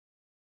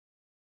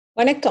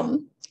வணக்கம்.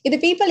 இது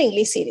people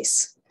English series.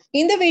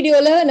 இந்த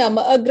வீடியோல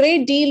நம்ம a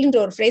great deal என்ற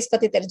ஒரு phrase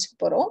பத்தி தெரிஞ்சுக்க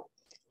போறோம்.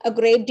 a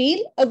great deal,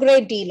 a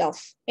great deal of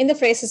இந்த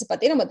phrases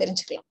பத்தி நம்ம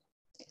தெரிஞ்சுக்கலாம்.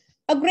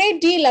 a great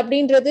deal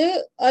அப்படின்றது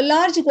a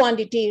large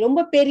quantity,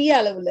 ரொம்ப பெரிய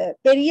அளவுல,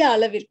 பெரிய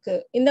அளவிற்கு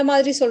இந்த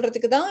மாதிரி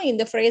சொல்றதுக்கு தான்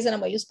இந்த phrase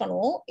நம்ம யூஸ்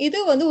பண்ணுவோம்.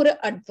 இது வந்து ஒரு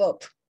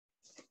adverb.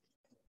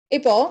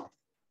 இப்போ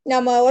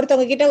நம்ம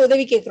ஒருத்தவங்க கிட்ட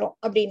உதவி கேட்கிறோம்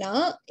அப்படின்னா,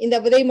 இந்த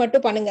உதவி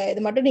மட்டும் பண்ணுங்க,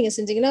 இது மட்டும் நீங்க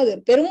செஞ்சீங்கன்னா அது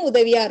ஒரு பெரும்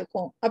உதவியா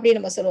இருக்கும் அப்படின்னு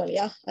நம்ம சொல்லுவோம்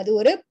இல்லையா? அது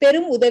ஒரு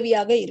பெரும்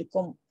உதவியாக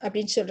இருக்கும்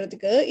அப்படின்னு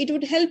சொல்றதுக்கு it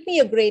would help me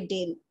a great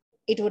deal,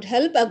 it would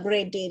help a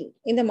great deal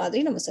இந்த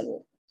மாதிரி நம்ம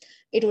சொல்லுவோம்.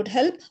 it would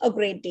help a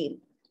great deal.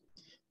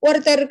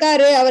 ஒருத்தர்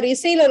இருக்காரு, அவர்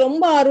இசையில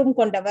ரொம்ப ஆர்வம்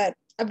கொண்டவர்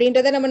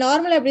அப்படின்றத நம்ம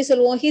நார்மலா எப்படி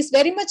சொல்லுவோம்? he is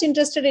very much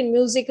interested in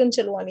music ன்னு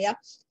சொல்லுவோம் இல்லையா?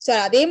 சோ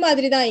அதே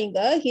மாதிரி தான்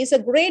இங்க he is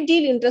a great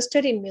deal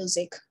interested in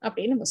music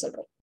அப்படின்னு நம்ம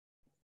சொல்றோம்.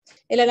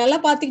 இல்ல நல்லா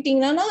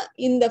பாத்துக்கிட்டீங்கன்னா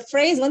இந்த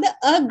phrase வந்து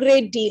a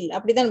great deal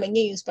அப்படிதான் நம்ம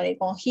இங்க யூஸ்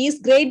பண்ணிருக்கோம். he is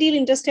great deal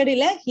interested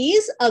இல்ல, he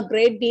is a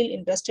great deal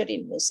interested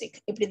in music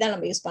இப்படிதான்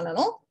நம்ம யூஸ்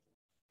பண்ணணும்.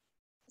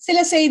 சில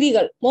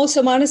செய்திகள்,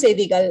 மோசமான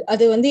செய்திகள்,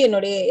 அது வந்து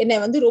என்னை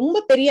வந்து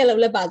ரொம்ப பெரிய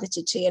அளவுல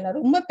பாதிச்சிச்சு, என்னை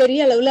ரொம்ப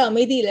பெரிய அளவுல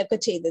அமைதி இழக்க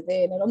செய்தது,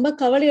 என்னை ரொம்ப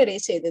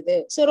கவலையடைய செய்தது.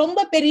 சோ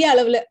ரொம்ப பெரிய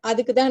அளவுல,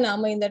 அதுக்குதான்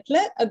நாம இந்த இடத்துல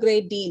a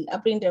great deal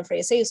அப்படின்ற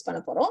phrase யூஸ்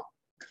பண்ண போறோம்.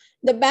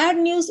 The bad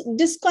news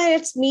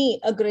disquiets me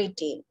a great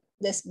deal.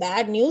 This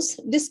bad news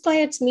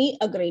disquiets me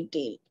a great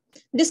deal.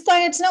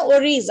 Disquietsனா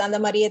worries அந்த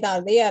மாதிரியே தான்,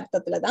 அதே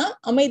அர்த்தத்துல தான்.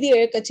 அமைதி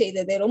இழக்க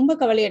செய்தது, ரொம்ப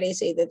கவலையடைய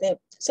செய்தது.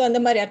 சோ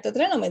அந்த மாதிரி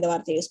அர்த்தத்துல நம்ம இந்த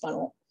வார்த்தையை யூஸ்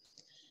பண்ணுவோம்.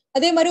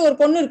 அதே மாதிரி ஒரு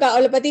பொண்ணு இருக்கா,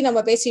 அவளை பத்தி நம்ம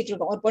பேசிட்டு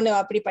இருக்கோம். ஒரு பொண்ணு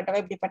அப்படிப்பட்டவ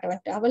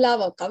இப்படிப்பட்டவன்,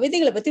 அவ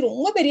கவிதைகளை பத்தி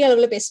ரொம்ப பெரிய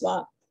அளவுல பேசுவா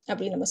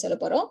அப்படின்னு நம்ம சொல்ல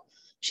போறோம்.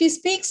 She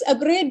speaks a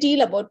great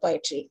deal about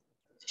poetry.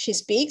 She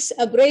speaks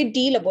a great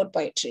deal about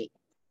poetry.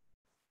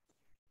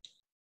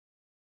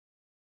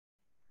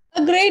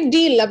 a great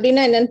deal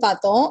அப்படின்னா என்னன்னு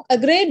பார்த்தோம். a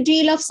great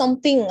deal of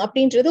something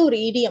அப்படின்றது ஒரு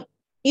idiom.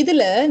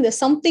 இதுல இந்த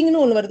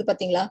somethingன்னு ஒண்ணு வருது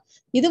பாத்தீங்களா,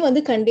 இது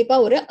வந்து கண்டிப்பா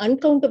ஒரு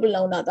uncountable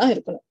noun தான்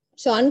இருக்கணும்.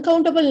 சோ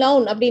uncountable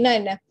noun அப்படின்னா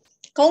என்ன?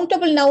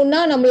 கவுண்டபிள் நவுன்னா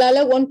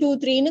நம்மளால 1 2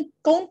 3ன்னு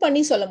கவுண்ட்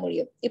பண்ணி சொல்ல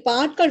முடியும். இப்ப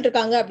ஆட்கள்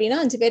இருக்காங்க அப்படின்னா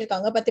 5 பேர்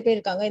இருக்காங்க, 10 பேர்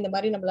இருக்காங்க, இந்த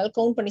மாதிரி நம்மளால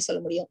கவுண்ட் பண்ணி சொல்ல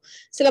முடியும்.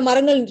 சில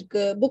மரங்கள்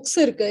இருக்கு, புக்ஸ்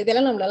இருக்கு,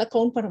 இதெல்லாம் நம்மளால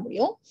கவுண்ட் பண்ண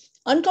முடியும்.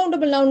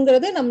 அன்கவுண்டபிள்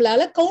நவுன்ங்கிறது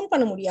நம்மளால கவுண்ட்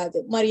பண்ண முடியாது.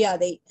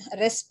 மரியாதை,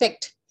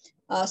 ரெஸ்பெக்ட்,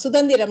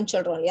 சுதந்திரம்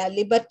சொல்றோம் இல்லையா,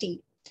 லிபர்ட்டி,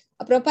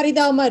 அப்புறம்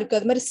பரிதாபமா இருக்கு,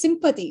 அது மாதிரி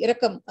சிம்பத்தி,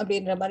 இரக்கம்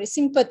அப்படின்ற மாதிரி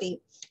சிம்பத்தி,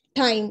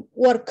 டைம்,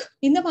 ஒர்க்,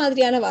 இந்த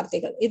மாதிரியான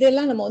வார்த்தைகள்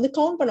இதெல்லாம் நம்ம வந்து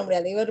கவுண்ட் பண்ண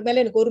முடியாது. இவர்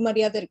மேல எனக்கு 1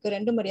 மரியாதை இருக்கு,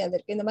 2 மரியாதை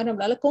இருக்கு, இந்த மாதிரி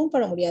நம்மளால கவுண்ட்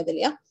பண்ண முடியாது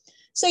இல்லையா?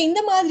 சோ இந்த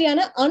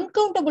மாதிரியான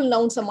அன்கவுண்டபிள்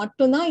நவுன்ஸை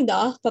மட்டும்தான் இந்த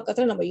ஆஃப்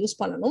பக்கத்துல நம்ம யூஸ்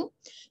பண்ணணும்.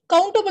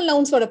 கவுண்டபிள்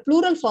நவுன்ஸோட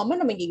ப்ளூரல் ஃபார்மை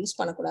நம்ம இங்க யூஸ்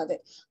பண்ணக்கூடாது.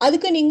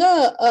 அதுக்கு நீங்க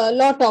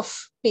lot of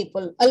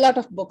people, lot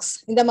of books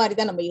இந்த மாதிரி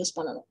தான் நம்ம யூஸ்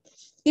பண்ணணும்.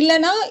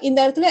 இல்லைன்னா இந்த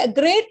இடத்துல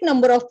great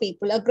number of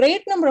people,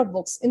 great number of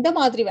books இந்த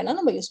மாதிரி வேணா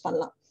நம்ம யூஸ்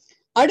பண்ணலாம்.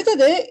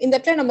 அடுத்தது இந்த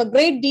இடத்துல நம்ம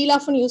கிரேட் டீல்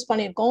ஆஃப் யூஸ்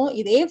பண்ணிருக்கோம்.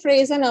 இதே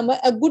ஃப்ரேஸை நம்ம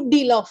a good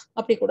deal of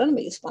அப்படி கூட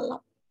நம்ம யூஸ்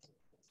பண்ணலாம்.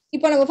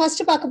 இப்போ நம்ம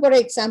ஃபர்ஸ்ட் பார்க்க போற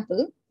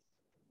எக்ஸாம்பிள்,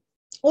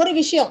 ஒரு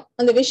விஷயம்,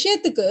 அந்த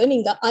விஷயத்துக்கு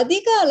நீங்க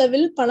அதிக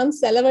அளவில் பணம்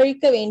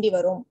செலவழிக்க வேண்டி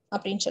வரும்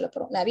அப்படின்னு சொல்ல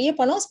போறோம். நிறைய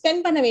பணம்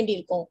ஸ்பெண்ட் பண்ண வேண்டி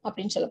இருக்கும்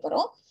அப்படின்னு சொல்ல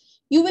போறோம்.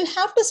 You will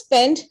have to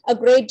spend a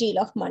great deal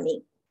of money.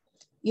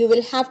 You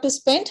will have to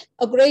spend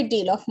a great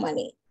deal of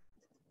money.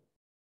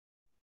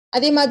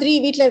 அதே மாதிரி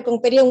வீட்டுல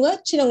இருக்கவங்க பெரியவங்க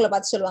சின்னவங்களை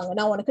பார்த்து சொல்லுவாங்க,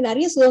 நான் உனக்கு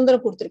நிறைய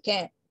சுதந்திரம்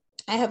கொடுத்துருக்கேன்.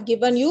 I have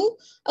given you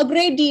a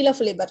great deal of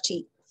liberty.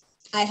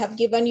 I have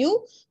given you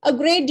a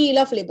great deal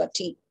of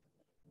liberty.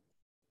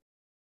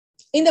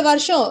 இந்த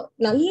வருஷம்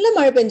நல்ல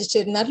மழை பெஞ்சிச்சு,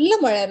 நிறைய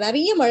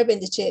மழை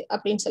பெஞ்சிச்சு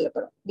அப்படின்னு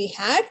சொல்லப்படும். We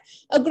had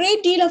a great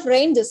deal of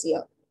rain this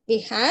year. We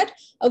had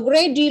a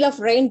great deal of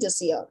rain this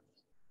year.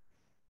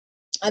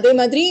 அதே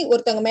மாதிரி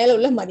ஒருத்தங்க மேல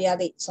உள்ள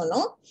மரியாதை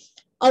சொன்னோம்.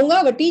 அவங்க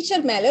அவ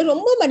டீச்சர் மேல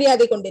ரொம்ப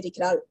மரியாதை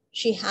கொண்டிருக்கிறாள்.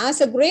 She has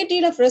a great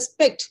deal of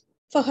respect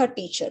for her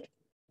teacher.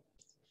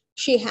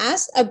 She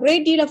has a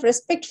great deal of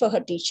respect for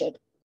her teacher.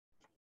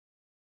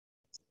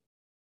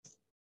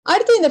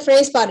 அடுத்து இந்த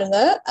phrase பாருங்க,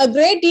 a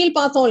great deal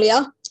பார்த்தோம் இல்லையா,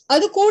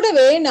 அது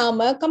கூடவே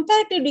நாம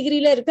கம்பேரிட்டிவ்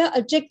டிகிரில இருக்க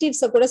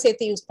அட்ஜெக்டிவ்ஸ கூட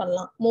சேர்த்து யூஸ்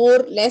பண்ணலாம்.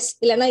 மோர், லெஸ்,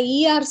 இல்லைன்னா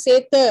ER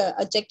சேர்த்த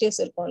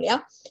அட்ஜெக்டிவ்ஸ் இருக்கும் இல்லையா,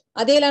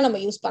 அதையெல்லாம் நம்ம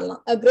யூஸ்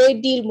பண்ணலாம். a great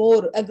deal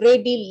more, a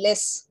great deal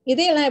less,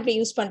 இதையெல்லாம் எப்படி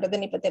யூஸ்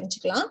பண்றதுன்னு இப்ப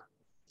தெரிஞ்சுக்கலாம்.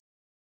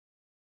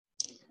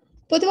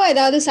 பொதுவா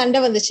ஏதாவது சண்டை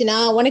வந்துச்சுன்னா,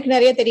 உனக்கு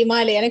நிறைய தெரியுமா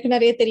இல்ல எனக்கு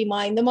நிறைய தெரியுமா,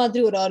 இந்த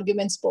மாதிரி ஒரு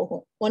ஆர்குமெண்ட்ஸ்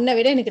போகும். உன்னை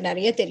விட எனக்கு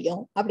நிறைய தெரியும்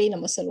அப்படின்னு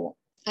நம்ம சொல்லுவோம்.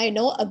 I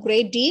know a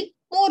great deal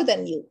more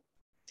than you.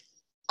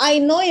 I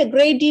know a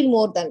great deal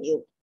more than you.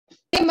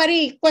 இதே மாதிரி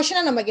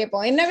கொஸ்டினா நம்ம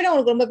கேட்போம், என்னை விட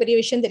உனக்கு ரொம்ப பெரிய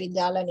விஷயம்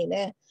தெரிஞ்சால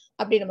நீனு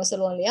அப்படி நம்ம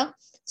சொல்லுவோம் இல்லையா?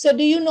 So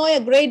do you know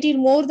a great deal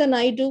more than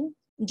I do?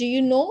 Do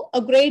you know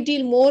a great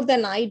deal more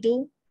than I do?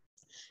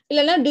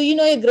 இல்லைன்னா do you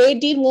know a great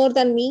deal more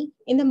than me?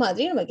 இந்த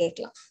மாதிரி நம்ம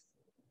கேட்கலாம்.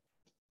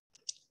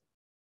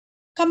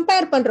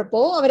 கம்பேர்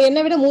பண்றப்போ அவர்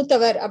என்னை விட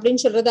மூத்தவர்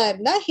அப்படின்னு சொல்றதா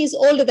இருந்தா he is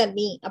older than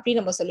me அப்படின்னு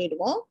நம்ம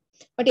சொல்லிடுவோம்.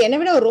 பட் என்னை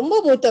விட ரொம்ப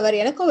மூத்தவர்,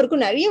 எனக்கும்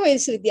அவருக்கும் நிறைய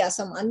வயசு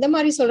வித்தியாசம், அந்த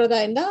மாதிரி சொல்றதா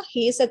இருந்தா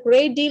he is a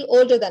great deal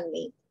older than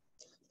me.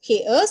 He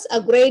is a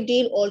great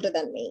deal older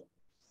than me.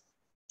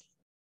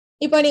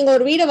 இப்ப நீங்க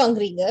ஒரு வீடை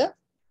வாங்குறீங்க.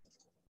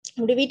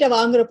 அப்படி வீட்டை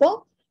வாங்குறப்போ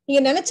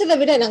நீங்க நினைச்சதை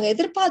விட நாங்க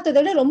எதிர்பார்த்ததை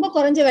விட ரொம்ப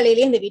குறைஞ்ச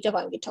விலையிலேயே இந்த வீட்டை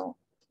வாங்கிட்டோம்.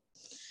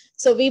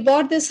 So we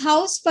bought this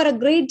house for a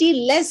great deal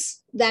less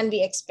than we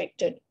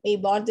expected. We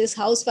bought this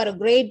house for a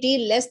great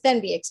deal less than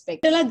we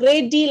expected. இதெல்லாம்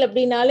great deal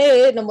அப்படின்னாலே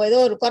நம்ம ஏதோ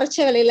ஒரு குறைச்ச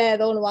விலையில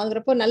ஏதோ ஒன்று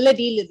வாங்குறப்போ நல்ல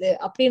டீல் இது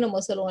அப்படின்னு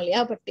நம்ம சொல்லுவோம்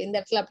இல்லையா? பட் இந்த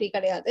இடத்துல அப்படி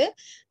கிடையாது.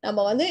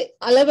 நம்ம வந்து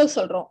அளவு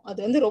சொல்றோம். அது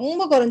வந்து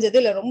ரொம்ப குறைஞ்சது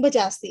இல்ல ரொம்ப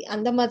ஜாஸ்தி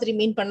அந்த மாதிரி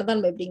மீன் பண்ணதான்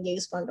நம்ம இப்படி இங்க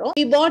யூஸ் பண்றோம்.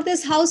 We bought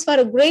this house for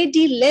a great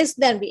deal less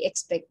than we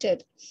expected.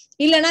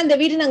 இல்லைன்னா இந்த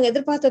வீடு நாங்க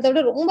எதிர்பார்த்ததை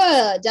விட ரொம்ப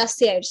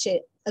ஜாஸ்தி ஆயிடுச்சு,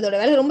 அதோட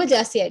விலை ரொம்ப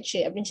ஜாஸ்தி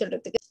ஆயிடுச்சு அப்படின்னு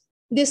சொல்றதுக்கு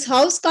this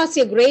house costs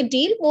a great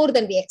deal more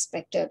than we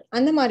expected.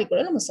 அந்த மாதிரி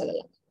கூட நம்ம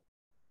சொல்லலாம்.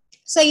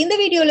 சோ இந்த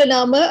வீடியோல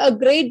நாம a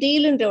great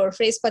deal என்ற ஒரு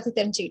phrase பத்தி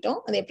தெரிஞ்சுக்கிட்டோம்.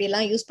 அதை எப்படி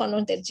எல்லாம் யூஸ்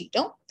பண்ணணும்னு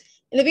தெரிஞ்சுக்கிட்டோம்.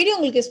 இந்த வீடியோ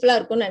உங்களுக்கு யூஸ்ஃபுல்லா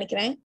இருக்கும்னு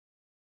நினைக்கிறேன்.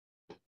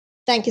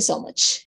 Thank you so much.